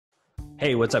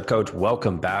Hey, what's up, coach?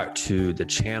 Welcome back to the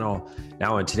channel.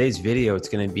 Now in today's video, it's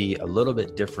going to be a little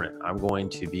bit different. I'm going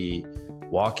to be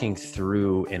walking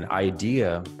through an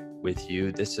idea with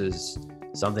you. This is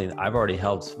something I've already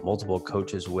helped multiple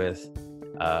coaches with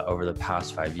over the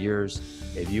past 5 years.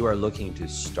 If you are looking to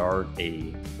start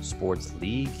a sports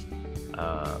league,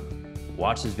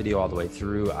 watch this video all the way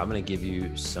through. I'm going to give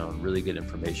you some really good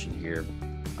information here.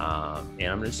 And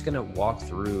I'm just going to walk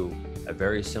through a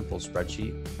very simple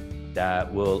spreadsheet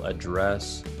that will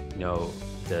address,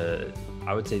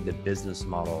 I would say the business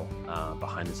model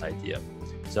behind this idea.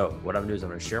 So what I'm gonna do is I'm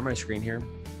gonna share my screen here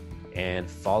and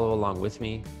follow along with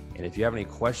me. And if you have any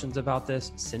questions about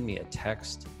this, send me a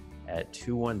text at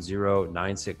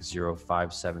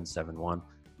 210-960-5771.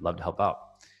 Love to help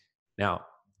out. Now,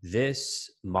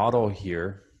 this model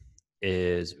here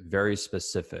is very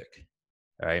specific,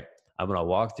 all right? I'm gonna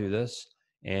walk through this.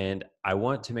 And I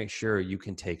want to make sure you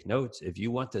can take notes. If you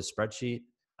want this spreadsheet,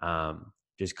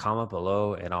 just comment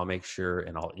below and I'll make sure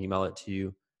and I'll email it to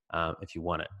you if you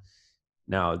want it.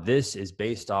 Now, this is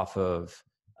based off of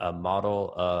a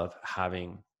model of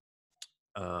having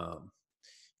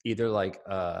either like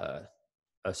a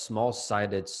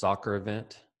small-sided soccer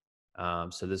event.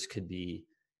 So this could be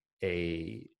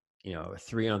a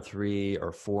 3-on-3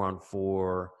 or 4-on-4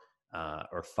 or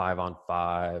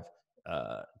 5-on-5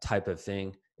 type of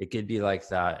thing. It could be like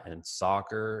that in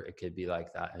soccer. It could be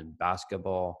like that in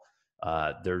basketball.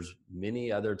 There's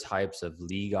many other types of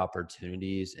league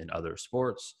opportunities in other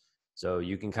sports. So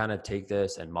you can kind of take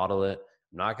this and model it.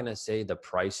 I'm not going to say the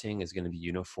pricing is going to be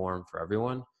uniform for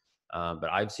everyone, but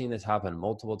I've seen this happen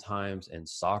multiple times in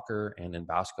soccer and in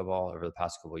basketball over the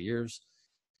past couple of years.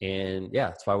 And yeah,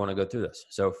 that's why I want to go through this.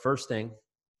 So first thing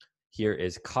here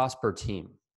is cost per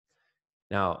team.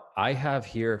 Now, I have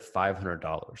here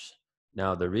 $500.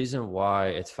 Now, the reason why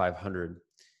it's $500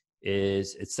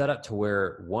 is it's set up to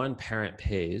where one parent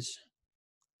pays,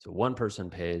 so one person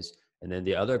pays, and then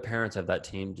the other parents of that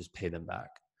team just pay them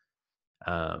back.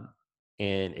 And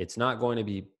it's not going to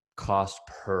be cost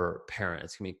per parent.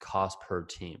 It's going to be cost per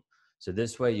team. So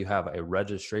this way you have a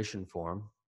registration form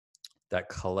that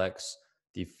collects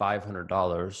the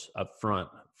 $500 up front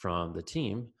from the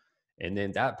team. And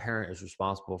then that parent is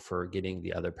responsible for getting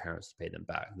the other parents to pay them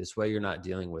back. This way, you're not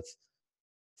dealing with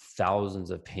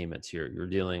thousands of payments here. You're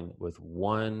dealing with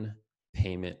one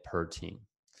payment per team.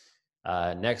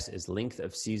 Next is length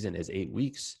of season is 8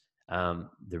 weeks.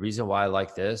 The reason why I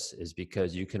like this is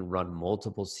because you can run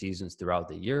multiple seasons throughout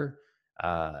the year.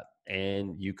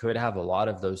 And you could have a lot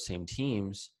of those same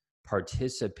teams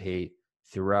participate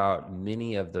throughout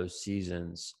many of those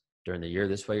seasons during the year.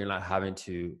 This way, you're not having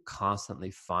to constantly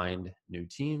find new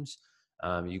teams.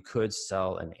 You could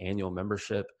sell an annual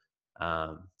membership.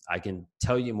 I can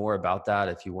tell you more about that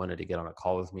if you wanted to get on a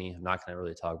call with me. I'm not going to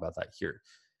really talk about that here.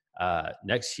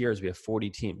 Next year is we have 40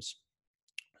 teams.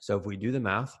 So if we do the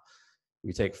math,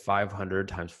 we take 500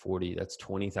 times 40, that's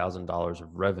 $20,000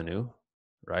 of revenue,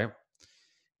 right?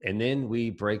 And then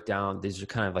we break down, these are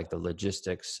kind of like the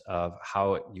logistics of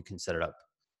how you can set it up.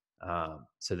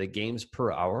 So the games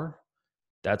per hour,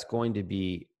 that's going to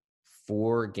be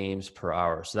 4 games per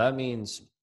hour. So that means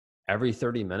every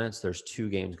 30 minutes, there's 2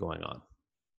 games going on,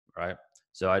 right?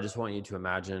 So I just want you to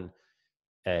imagine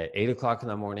at 8 o'clock in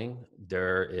the morning,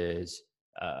 there is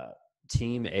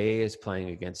team A is playing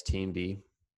against team B,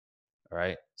 all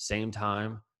right? Same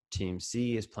time, team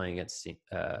C is playing against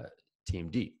team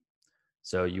D.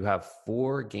 So you have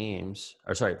 4 teams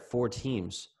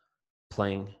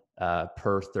playing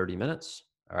per 30 minutes.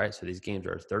 All right. So these games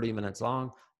are 30 minutes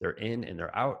long. They're in and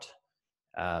they're out.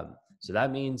 So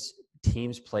that means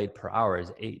teams played per hour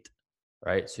is 8,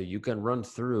 right? So you can run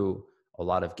through a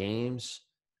lot of games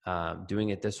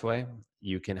doing it this way.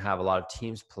 You can have a lot of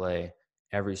teams play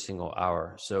every single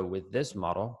hour. So with this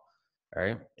model, all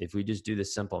right, if we just do the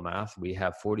simple math, we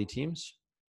have 40 teams,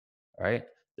 all right?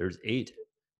 There's 8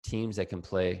 teams that can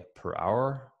play per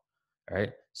hour, all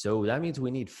right? So that means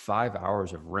we need 5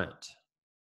 hours of rent,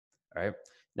 all right?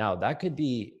 Now, that could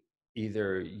be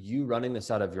either you running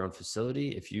this out of your own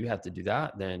facility. If you have to do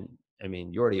that, then, I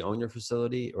mean, you already own your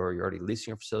facility or you're already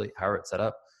leasing your facility, however it's set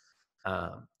up.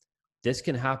 This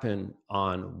can happen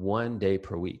on 1 day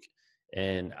per week.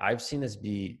 And I've seen this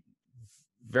be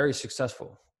very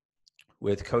successful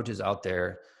with coaches out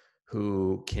there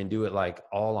who can do it like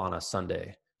all on a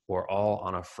Sunday or all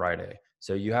on a Friday.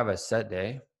 So you have a set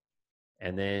day,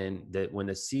 and then when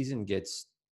the season gets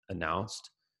announced,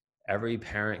 every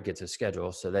parent gets a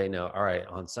schedule so they know, all right,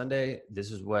 on Sunday,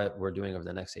 this is what we're doing over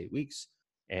the next 8 weeks.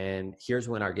 And here's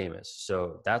when our game is.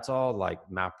 So that's all like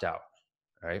mapped out,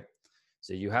 right?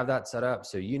 So you have that set up.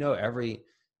 So you know every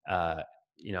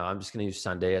I'm just going to use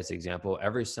Sunday as the example.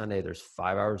 Every Sunday, there's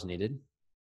 5 hours needed,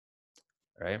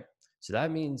 right? So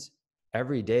that means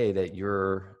every day that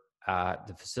you're at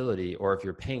the facility, or if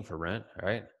you're paying for rent,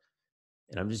 right?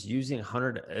 And I'm just using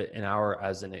 100 an hour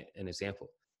as an example.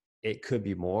 It could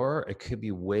be more, it could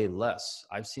be way less.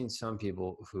 I've seen some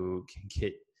people who can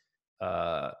get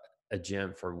uh, a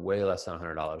gym for way less than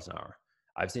 $100 an hour.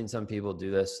 I've seen some people do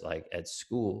this like at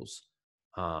schools,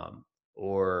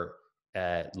 or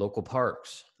at local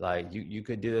parks. Like you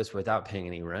could do this without paying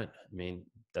any rent. I mean,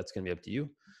 that's going to be up to you.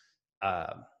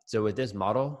 So with this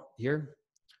model here,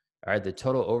 all right, the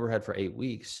total overhead for 8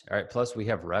 weeks, all right, plus we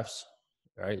have refs,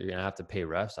 all right, you're going to have to pay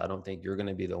refs. I don't think you're going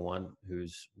to be the one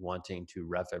who's wanting to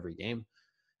ref every game.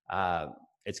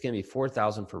 It's going to be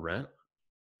 4,000 for rent,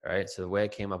 all right? So the way I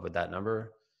came up with that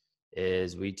number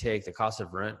is we take the cost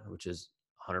of rent, which is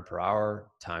 100 per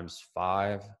hour times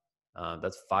 5.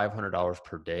 That's $500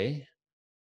 per day,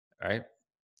 all right?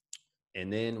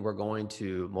 And then we're going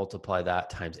to multiply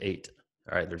that times 8.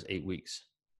 All right, there's 8 weeks.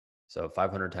 So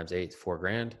 500 times 8 is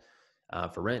 $4,000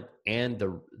 for rent, and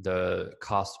the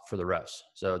cost for the refs.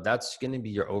 So that's going to be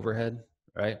your overhead,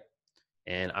 right?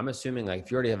 And I'm assuming like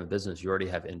if you already have a business, you already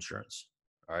have insurance,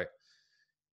 all right?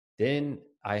 Then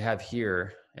I have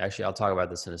here, actually, I'll talk about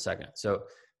this in a second. So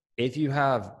if you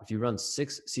run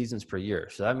 6 seasons per year,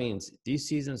 so that means these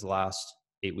seasons last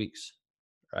 8 weeks,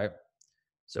 right?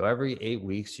 So every 8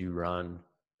 weeks you run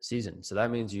a season. So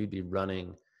that means you'd be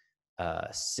running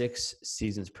 6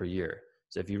 seasons per year.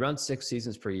 So if you run 6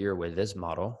 seasons per year with this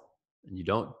model and you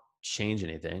don't change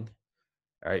anything,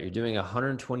 all right, you're doing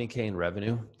 120K in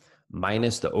revenue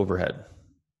minus the overhead,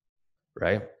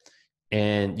 right?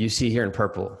 And you see here in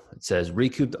purple, it says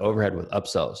recoup the overhead with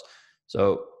upsells.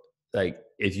 So like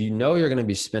if you know you're going to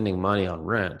be spending money on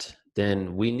rent,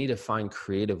 then we need to find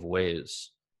creative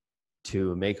ways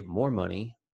to make more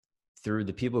money through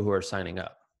the people who are signing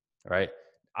up, right?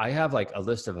 I have like a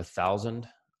list of 1,000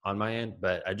 on my end,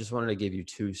 but I just wanted to give you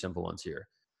 2 simple ones here.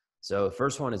 So the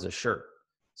first one is a shirt.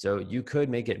 So you could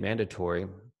make it mandatory,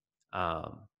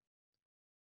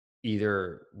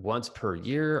 either once per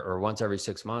year or once every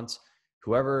 6 months.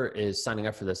 Whoever is signing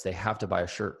up for this, they have to buy a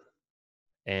shirt.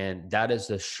 And that is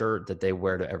the shirt that they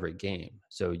wear to every game.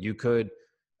 So you could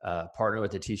partner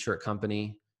with a t-shirt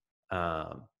company,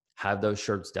 have those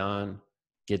shirts done,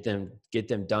 get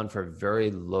them done for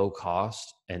very low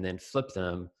cost, and then flip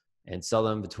them and sell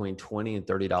them between $20 and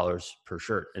 $30 per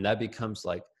shirt. And that becomes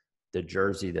like the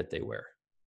jersey that they wear,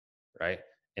 right?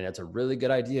 And it's a really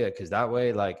good idea because that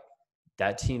way, like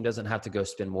that team doesn't have to go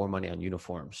spend more money on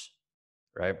uniforms,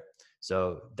 right?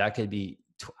 So that could be,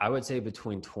 I would say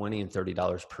between $20 and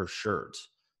 $30 per shirt.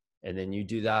 And then you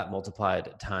do that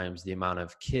multiplied times the amount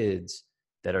of kids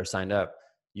that are signed up.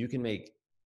 You can make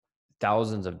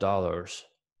thousands of dollars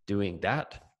doing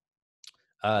that.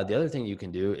 The other thing you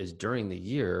can do is during the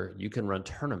year, you can run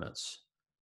tournaments,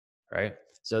 right?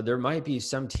 So there might be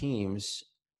some teams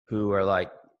who are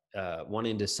like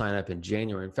wanting to sign up in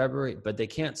January and February, but they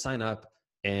can't sign up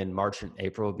in March and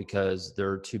April because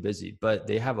they're too busy. But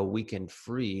they have a weekend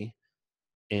free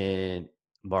in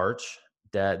March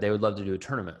that they would love to do a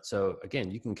tournament. So again,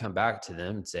 you can come back to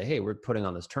them and say, hey, we're putting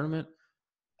on this tournament.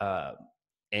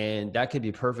 And that could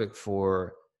be perfect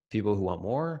for people who want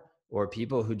more or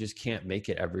people who just can't make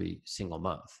it every single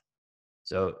month.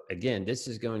 So again, this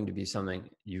is going to be something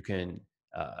you can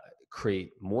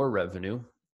create more revenue,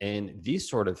 and these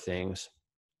sort of things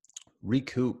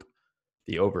recoup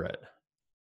the overhead,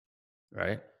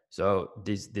 right? So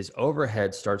this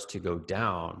overhead starts to go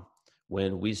down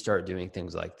when we start doing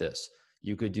things like this.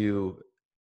 You could do,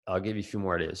 I'll give you a few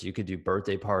more ideas. You could do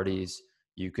birthday parties.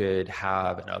 You could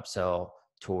have an upsell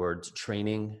towards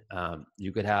training.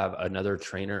 You could have another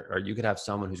trainer, or you could have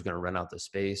someone who's going to rent out the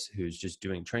space who's just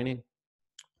doing training.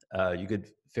 You could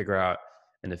figure out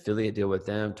an affiliate deal with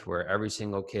them to where every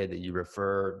single kid that you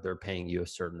refer, they're paying you a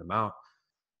certain amount,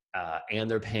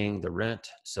 and they're paying the rent,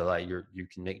 so that you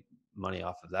can make money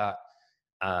off of that.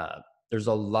 There's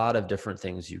a lot of different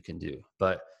things you can do,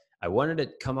 but I wanted to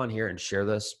come on here and share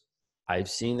this. I've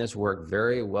seen this work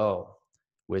very well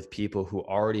with people who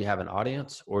already have an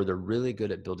audience, or they're really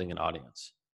good at building an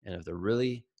audience. And if they're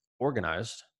really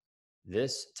organized,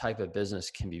 this type of business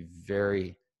can be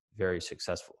very, very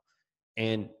successful.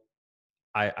 And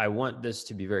I want this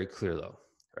to be very clear though,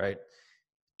 right?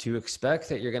 To expect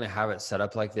that you're going to have it set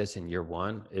up like this in year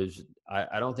one is,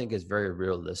 I don't think is very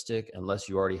realistic unless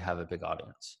you already have a big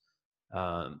audience.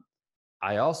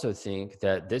 I also think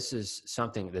that this is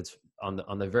something that's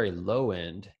on the very low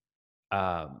end.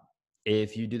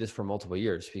 If you do this for multiple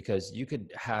years, because you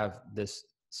could have this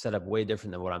set up way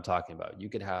different than what I'm talking about. You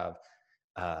could have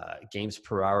games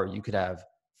per hour. You could have,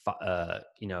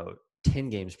 10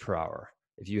 games per hour.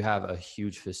 If you have a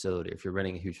huge facility, if you're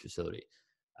running a huge facility,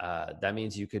 that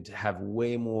means you could have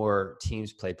way more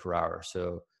teams played per hour.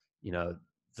 So, you know,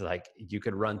 like you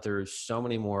could run through so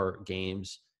many more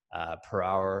games per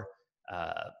hour.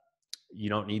 Uh, you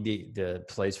don't need the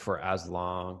plays for as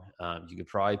long. You could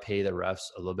probably pay the refs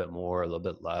a little bit more, a little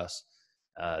bit less.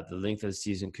 The length of the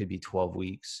season could be 12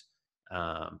 weeks,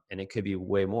 and it could be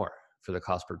way more for the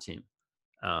cost per team.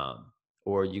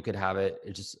 Or you could have it,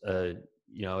 it's just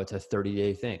it's a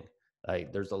 30-day thing.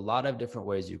 Like there's a lot of different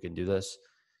ways you can do this.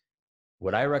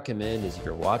 What I recommend is if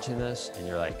you're watching this and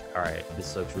you're like, all right,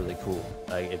 this looks really cool.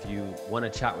 Like if you want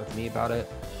to chat with me about it,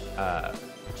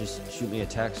 just shoot me a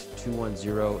text,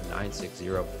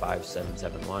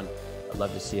 210-960-5771. I'd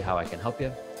love to see how I can help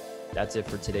you. That's it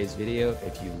for today's video.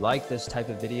 If you like this type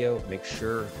of video, make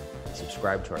sure to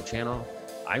subscribe to our channel.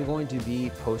 I'm going to be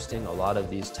posting a lot of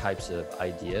these types of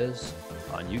ideas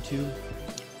on YouTube,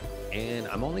 and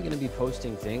I'm only going to be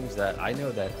posting things that I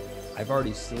know that I've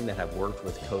already seen that have worked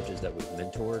with coaches that we've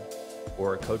mentored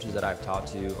or coaches that I've talked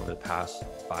to over the past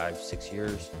 5-6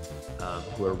 years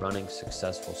who are running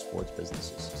successful sports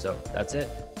businesses. So that's it.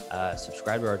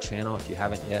 Subscribe to our channel if you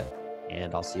haven't yet,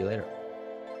 and I'll see you later.